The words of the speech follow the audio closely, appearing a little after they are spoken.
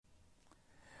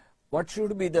What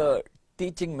should be the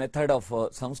teaching method of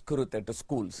Sanskrit at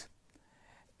schools?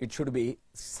 It should be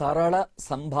Sarala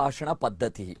Sambhashana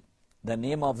Paddhati. The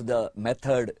name of the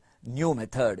method, new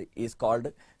method, is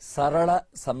called Sarala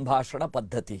Sambhashana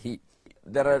Paddhati.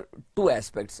 There are two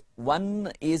aspects.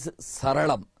 One is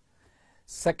Saralam.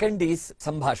 Second is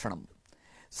Sambhashanam.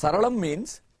 Saralam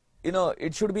means,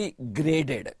 it should be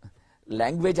graded.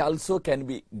 Language also can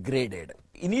be graded.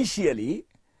 Initially,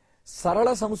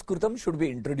 Sarala Sanskritam should be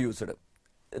introduced.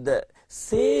 The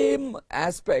same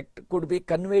aspect could be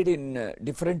conveyed in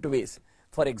different ways.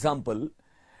 For example,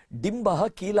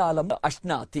 Dimbaha Kilalam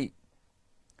Ashnati.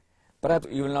 Perhaps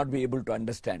you will not be able to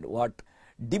understand what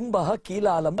Dimbaha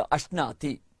Kilalam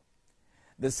Ashnati.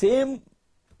 The same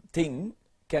thing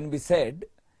can be said,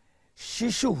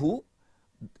 Shishuhu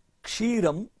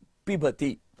Kshiram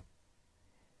Pibati.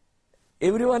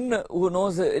 Everyone who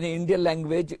knows in Indian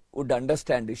language would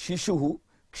understand Shishuhu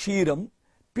Kshiram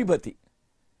Pibati.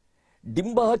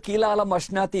 Dimbaha Kilalam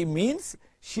Ashnati means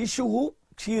Shishuhu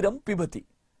Kshiram Pibati.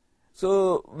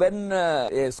 So when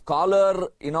a scholar,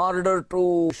 in order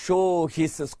to show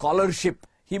his scholarship,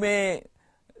 he may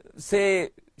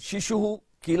say Shishuhu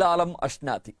Kilalam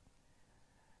Ashnati.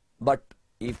 But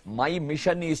if my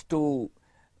mission is to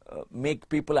make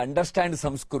people understand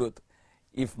Sanskrit,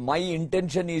 if my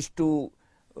intention is to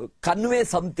convey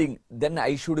something, then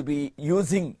I should be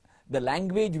using the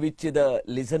language which the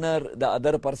listener, the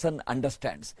other person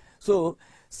understands. So,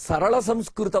 Sarala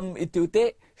Sanskritam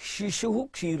ityute Shishuhu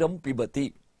Kshiram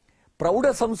Pibati.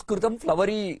 Prouda Sanskritam,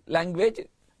 flowery language,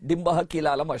 Dimbaha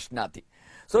Kilalam Ashnati.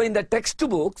 So, in the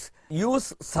textbooks,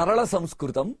 use Sarala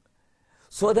Sanskritam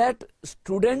so that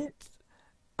students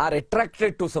are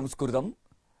attracted to Sanskritam,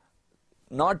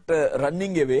 not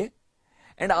running away.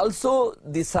 And also,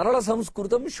 the Sarala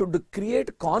Sanskritam should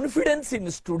create confidence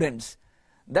in students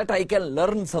that I can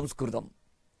learn Sanskritam.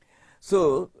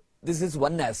 So, this is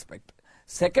one aspect.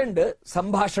 Second,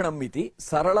 Sambhashanam iti,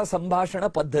 Sarala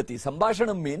Sambhashana Paddhati.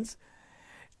 Sambhashanam means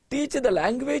teach the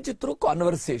language through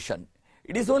conversation.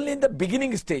 It is only in the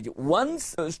beginning stage.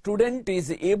 Once a student is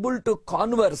able to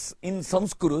converse in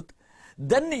Sanskrit,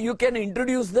 then you can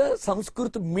introduce the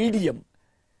Sanskrit medium.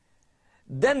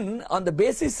 Then, on the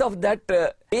basis of that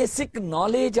basic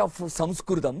knowledge of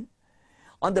Sanskritam,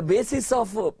 on the basis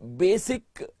of basic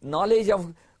knowledge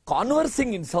of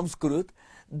conversing in Sanskrit,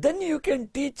 then you can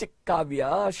teach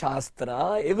Kavya,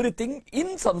 Shastra, everything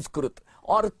in Sanskrit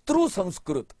or through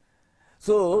Sanskrit.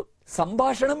 So,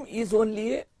 Sambhashanam is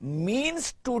only a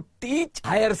means to teach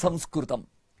higher Sanskritam.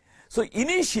 So,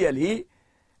 initially,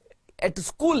 at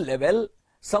school level,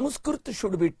 Sanskrit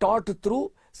should be taught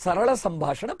through Sarala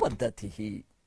Sambhashana Paddhati.